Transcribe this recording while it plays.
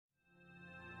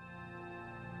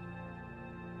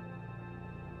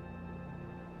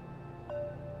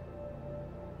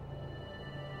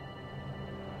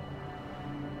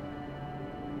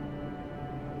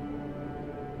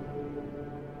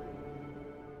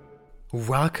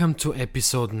Welcome to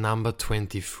episode number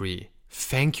 23.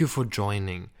 Thank you for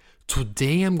joining.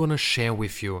 Today I'm gonna share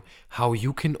with you how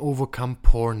you can overcome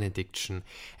porn addiction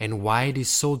and why it is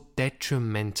so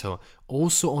detrimental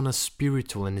also on a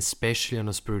spiritual and especially on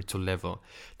a spiritual level.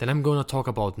 Then I'm gonna talk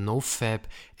about NoFap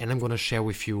and I'm gonna share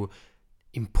with you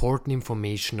important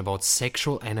information about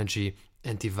sexual energy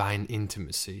and divine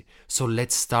intimacy. So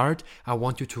let's start. I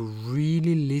want you to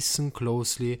really listen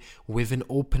closely with an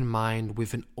open mind,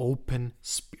 with an open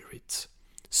spirit.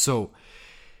 So,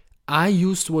 I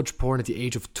used to watch porn at the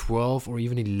age of 12 or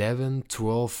even 11,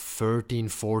 12, 13,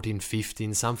 14,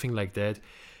 15, something like that.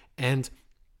 And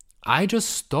I just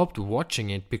stopped watching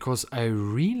it because I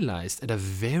realized at a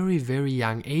very, very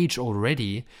young age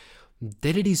already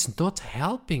that it is not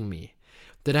helping me,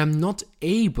 that I'm not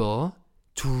able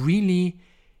to really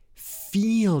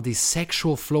feel the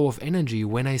sexual flow of energy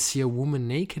when I see a woman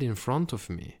naked in front of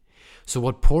me. So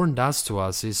what porn does to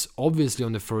us is, obviously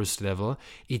on the first level,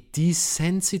 it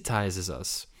desensitizes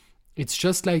us. It's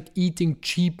just like eating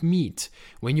cheap meat.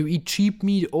 When you eat cheap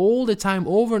meat all the time,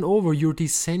 over and over, you're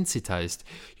desensitized.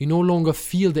 You no longer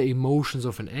feel the emotions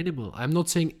of an animal. I'm not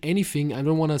saying anything, I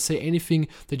don't want to say anything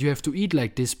that you have to eat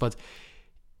like this, but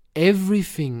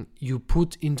everything you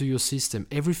put into your system,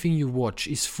 everything you watch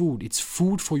is food. It's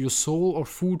food for your soul or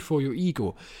food for your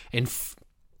ego.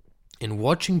 And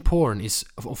watching porn is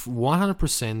of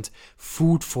 100%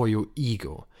 food for your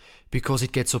ego, because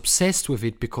it gets obsessed with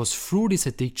it, because through this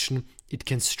addiction, it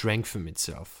can strengthen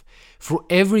itself. Through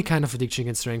every kind of addiction, it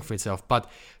can strengthen itself. But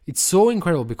it's so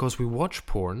incredible because we watch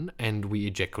porn and we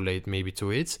ejaculate maybe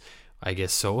to it, I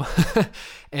guess so,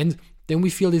 and then we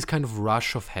feel this kind of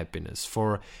rush of happiness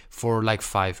for like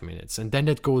 5 minutes, and then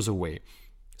that goes away.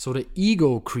 So the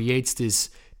ego creates this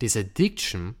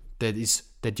addiction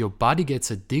that your body gets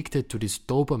addicted to this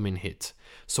dopamine hit.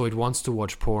 So it wants to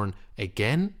watch porn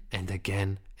again and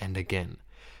again and again.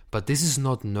 But this is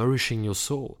not nourishing your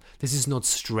soul. This is not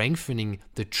strengthening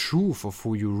the truth of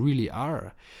who you really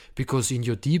are. Because in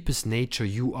your deepest nature,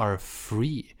 you are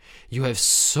free. You have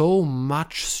so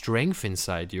much strength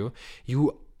inside you.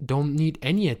 You don't need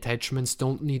any attachments,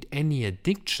 don't need any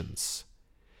addictions.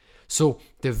 So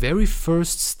the very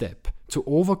first step to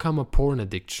overcome a porn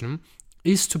addiction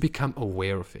is to become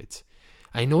aware of it.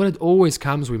 I know that always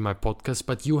comes with my podcast,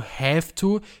 but you have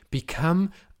to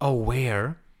become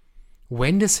aware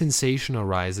when the sensation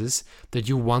arises that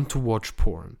you want to watch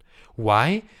porn.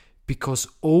 Why? Because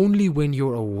only when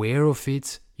you're aware of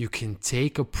it, you can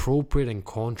take appropriate and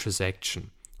conscious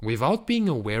action. Without being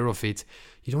aware of it,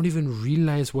 you don't even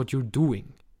realize what you're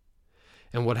doing.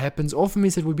 And what happens often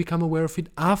is that we become aware of it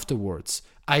afterwards.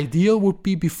 Ideal would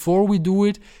be before we do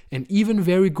it, and even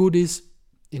very good is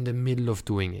in the middle of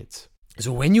doing it.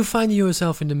 So when you find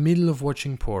yourself in the middle of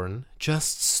watching porn,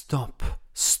 just stop.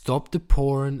 Stop the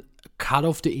porn, cut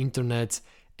off the internet,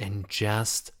 and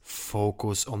just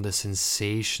focus on the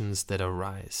sensations that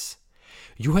arise.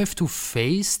 You have to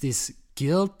face this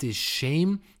guilt, this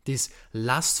shame, this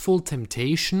lustful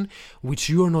temptation which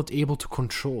you are not able to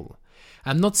control.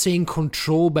 I'm not saying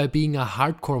control by being a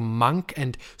hardcore monk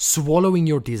and swallowing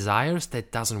your desires.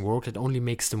 That doesn't work, that only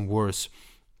makes them worse.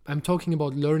 I'm talking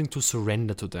about learning to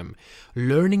surrender to them,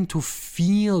 learning to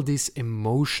feel these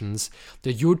emotions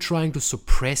that you're trying to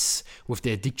suppress with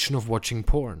the addiction of watching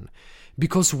porn.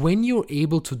 Because when you're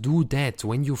able to do that,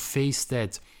 when you face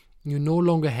that, you no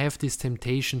longer have this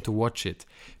temptation to watch it,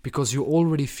 because you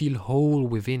already feel whole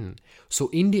within. So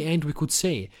in the end, we could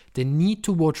say the need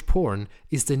to watch porn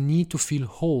is the need to feel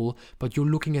whole, but you're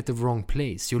looking at the wrong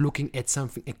place. You're looking at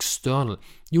something external.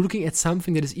 You're looking at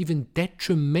something that is even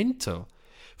detrimental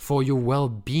for your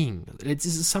well-being.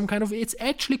 It's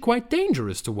actually quite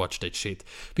dangerous to watch that shit.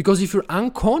 Because if you're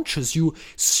unconscious, you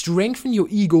strengthen your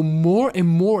ego more and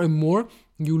more and more.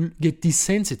 You get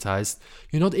desensitized.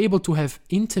 You're not able to have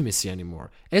intimacy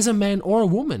anymore. As a man or a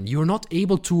woman, you're not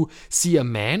able to see a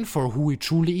man for who he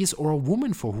truly is or a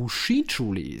woman for who she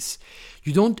truly is.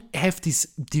 You don't have this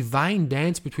divine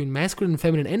dance between masculine and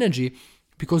feminine energy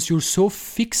because you're so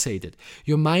fixated.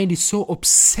 Your mind is so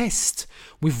obsessed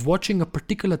with watching a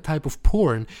particular type of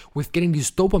porn, with getting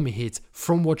this dopamine hit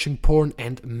from watching porn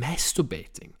and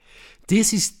masturbating.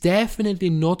 This is definitely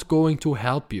not going to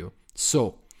help you.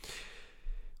 So,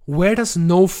 where does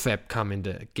NoFap come in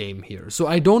the game here? So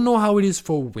I don't know how it is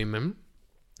for women.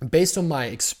 Based on my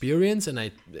experience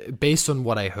and based on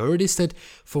what I heard, is that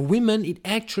for women it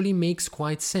actually makes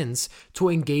quite sense to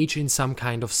engage in some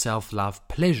kind of self-love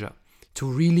pleasure, to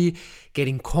really get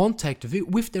in contact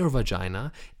with their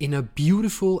vagina in a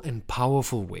beautiful and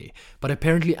powerful way. But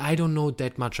apparently I don't know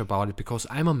that much about it because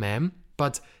I'm a man,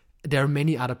 but there are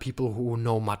many other people who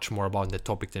know much more about that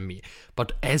topic than me.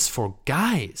 But as for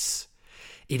guys,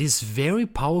 it is very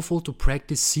powerful to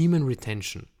practice semen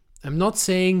retention. I'm not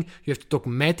saying you have to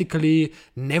dogmatically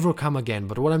never come again,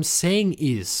 but what I'm saying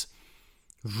is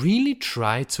really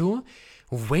try to,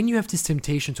 when you have this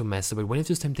temptation to masturbate, when you have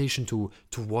this temptation to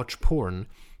watch porn,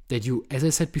 that you, as I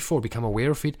said before, become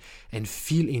aware of it and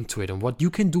feel into it. And what you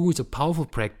can do is a powerful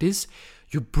practice.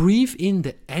 You breathe in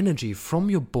the energy from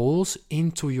your balls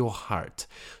into your heart.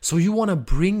 So you want to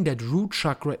bring that root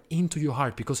chakra into your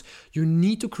heart, because you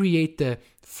need to create the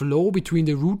flow between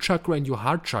the root chakra and your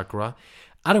heart chakra.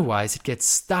 Otherwise, it gets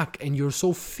stuck and you're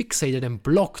so fixated and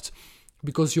blocked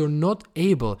because you're not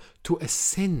able to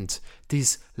ascend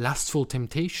this lustful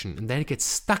temptation, and then it gets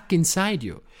stuck inside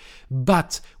you.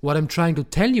 But what I'm trying to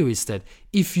tell you is that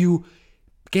if you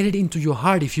get it into your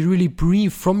heart, if you really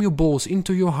breathe from your balls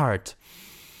into your heart,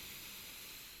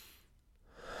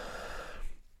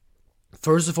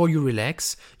 first of all, you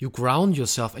relax, you ground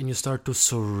yourself, and you start to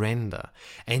surrender.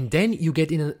 And then you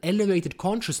get in an elevated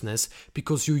consciousness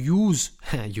because you use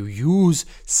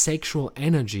sexual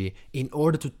energy in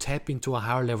order to tap into a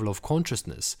higher level of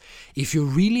consciousness. If you're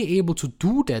really able to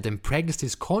do that and practice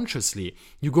this consciously,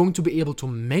 you're going to be able to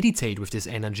meditate with this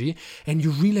energy, and you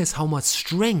realize how much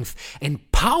strength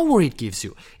and power it gives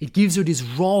you. It gives you this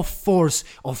raw force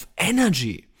of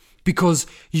energy. Because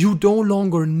you no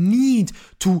longer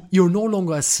you're no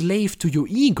longer a slave to your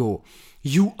ego.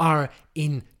 You are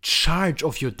in charge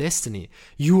of your destiny.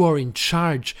 You are in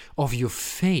charge of your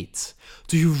fate.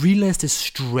 Do you realize the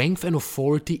strength and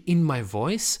authority in my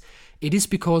voice? It is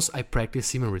because I practice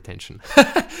semen retention.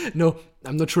 No,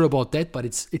 I'm not sure about that, but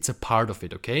it's a part of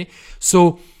it, okay?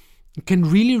 So it can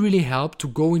really, really help to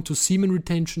go into semen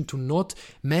retention, to not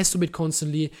masturbate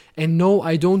constantly. And no,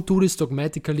 I don't do this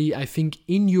dogmatically. I think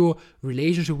in your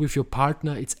relationship with your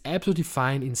partner, it's absolutely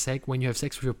fine when you have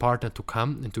sex with your partner to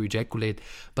come and to ejaculate.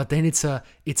 But then it's a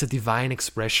divine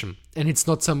expression. And it's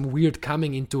not some weird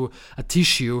coming into a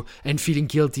tissue and feeling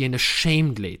guilty and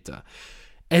ashamed later.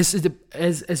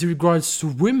 As regards to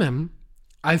women,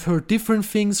 I've heard different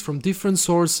things from different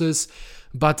sources,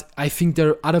 but I think there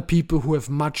are other people who have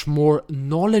much more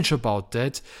knowledge about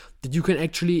that you can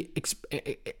actually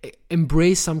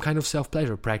embrace some kind of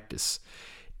self-pleasure practice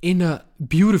in a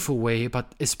beautiful way,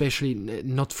 but especially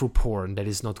not through porn. That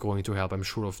is not going to help, I'm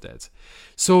sure of that.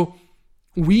 So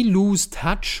we lose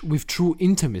touch with true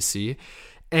intimacy,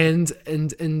 and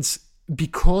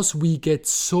because we get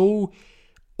so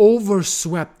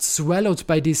swallowed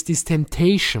by this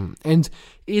temptation. And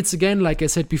it's, again, like I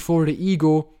said before, the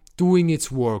ego doing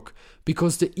its work,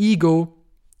 because the ego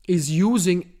is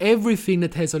using everything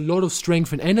that has a lot of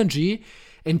strength and energy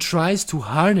and tries to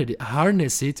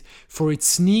harness it for its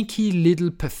sneaky little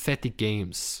pathetic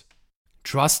games.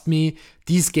 Trust me,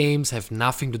 these games have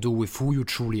nothing to do with who you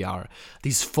truly are.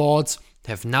 These thoughts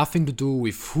have nothing to do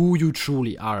with who you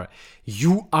truly are.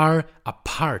 You are a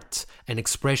part, an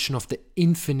expression of the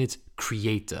infinite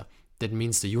creator. That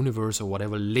means the universe, or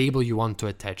whatever label you want to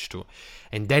attach to.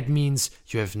 And that means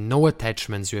you have no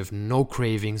attachments, you have no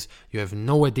cravings, you have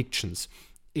no addictions.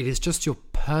 It is just your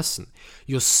person,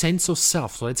 your sense of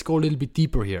self. So let's go a little bit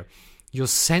deeper here. Your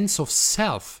sense of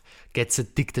self gets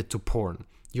addicted to porn.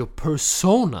 Your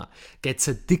persona gets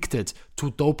addicted to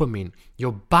dopamine.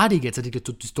 Your body gets addicted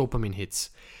to these dopamine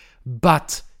hits.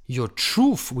 But your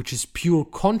truth, which is pure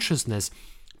consciousness,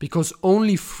 because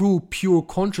only through pure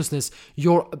consciousness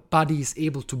your body is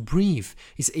able to breathe,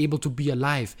 is able to be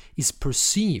alive, is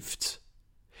perceived.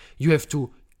 You have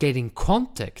to get in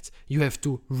contact. You have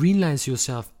to realize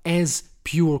yourself as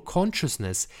pure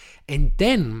consciousness. And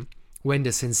then, when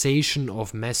the sensation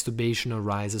of masturbation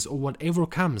arises or whatever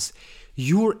comes,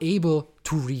 you're able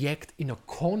to react in a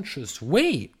conscious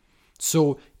way.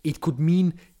 So it could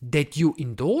mean that you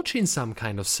indulge in some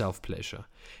kind of self-pleasure.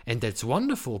 And that's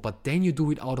wonderful, but then you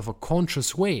do it out of a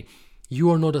conscious way.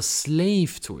 You are not a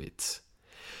slave to it.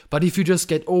 But if you just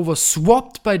get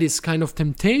over-swapped by this kind of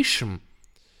temptation,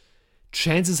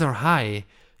 chances are high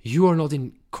you are not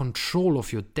in control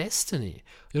of your destiny.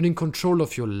 You're not in control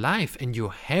of your life, and you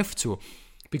have to.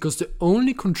 Because the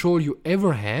only control you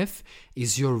ever have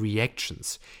is your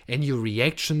reactions. And your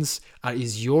reactions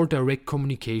is your direct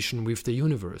communication with the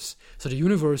universe. So the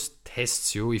universe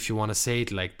tests you, if you want to say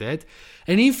it like that.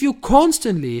 And if you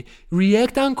constantly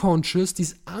react unconscious,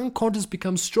 this unconscious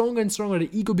becomes stronger and stronger. The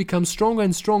ego becomes stronger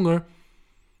and stronger.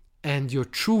 And your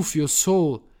truth, your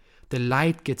soul, the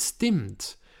light gets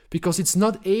dimmed. Because it's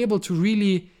not able to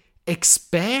really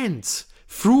expand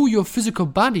through your physical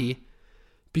body.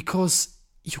 Because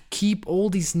you keep all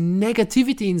this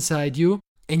negativity inside you,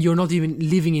 and you're not even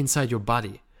living inside your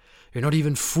body. You're not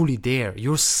even fully there.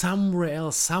 You're somewhere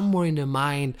else, somewhere in the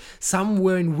mind,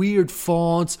 somewhere in weird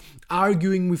thoughts,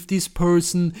 arguing with this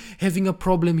person, having a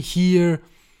problem here,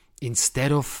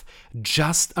 instead of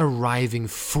just arriving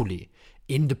fully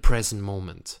in the present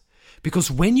moment.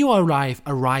 Because when you arrive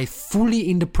fully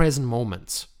in the present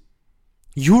moment,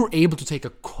 you're able to take a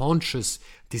conscious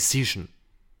decision.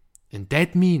 And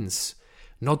that means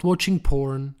not watching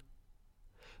porn,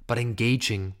 but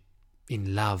engaging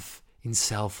in love, in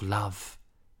self-love.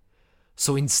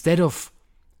 So instead of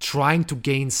trying to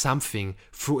gain something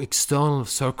through external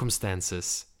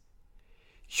circumstances,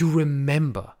 you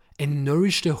remember and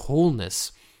nourish the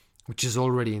wholeness which is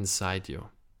already inside you.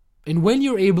 And when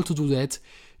you're able to do that,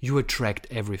 you attract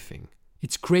everything.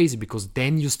 It's crazy because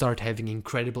then you start having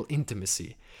incredible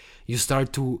intimacy. You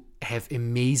start to have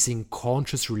amazing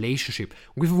conscious relationship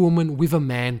with a woman, with a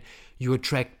man. You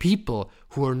attract people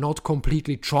who are not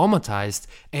completely traumatized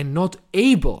and not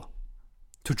able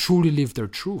to truly live their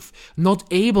truth, not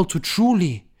able to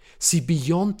truly see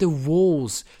beyond the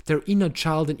walls their inner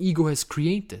child and ego has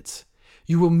created.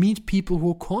 You will meet people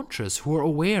who are conscious, who are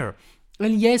aware.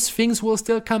 And yes, things will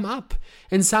still come up.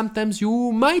 And sometimes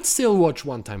you might still watch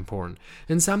one-time porn.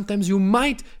 And sometimes you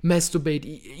might masturbate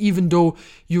even though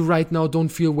you right now don't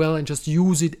feel well and just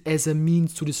use it as a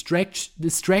means to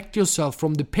distract yourself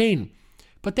from the pain.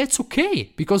 But that's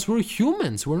okay, because we're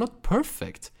humans, we're not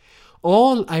perfect.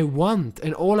 All I want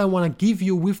and all I want to give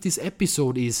you with this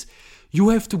episode is you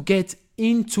have to get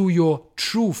into your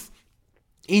truth,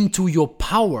 into your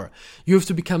power. You have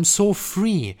to become so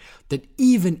free that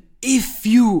even if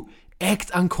you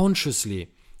act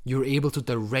unconsciously, you're able to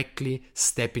directly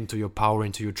step into your power,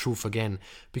 into your truth again,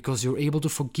 because you're able to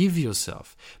forgive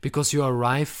yourself, because you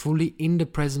arrive fully in the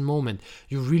present moment.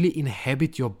 You really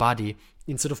inhabit your body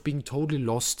instead of being totally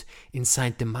lost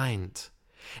inside the mind.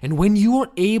 And when you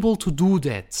are able to do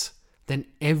that, then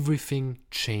everything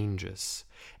changes.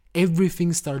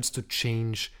 Everything starts to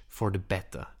change for the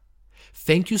better.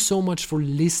 Thank you so much for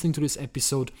listening to this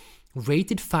episode.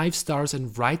 Rate it 5 stars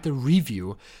and write a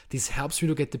review. This helps me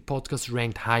to get the podcast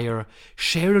ranked higher.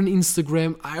 Share it on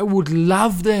Instagram. I would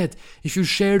love that. If you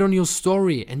share it on your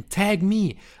story and tag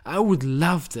me, I would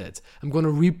love that. I'm going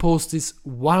to repost this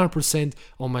 100%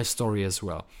 on my story as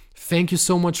well. Thank you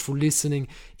so much for listening.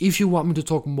 If you want me to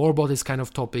talk more about this kind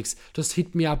of topics, just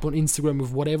hit me up on Instagram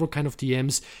with whatever kind of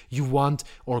DMs you want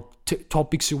or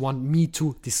topics you want me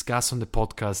to discuss on the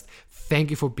podcast. Thank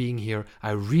you for being here.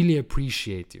 I really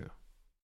appreciate you.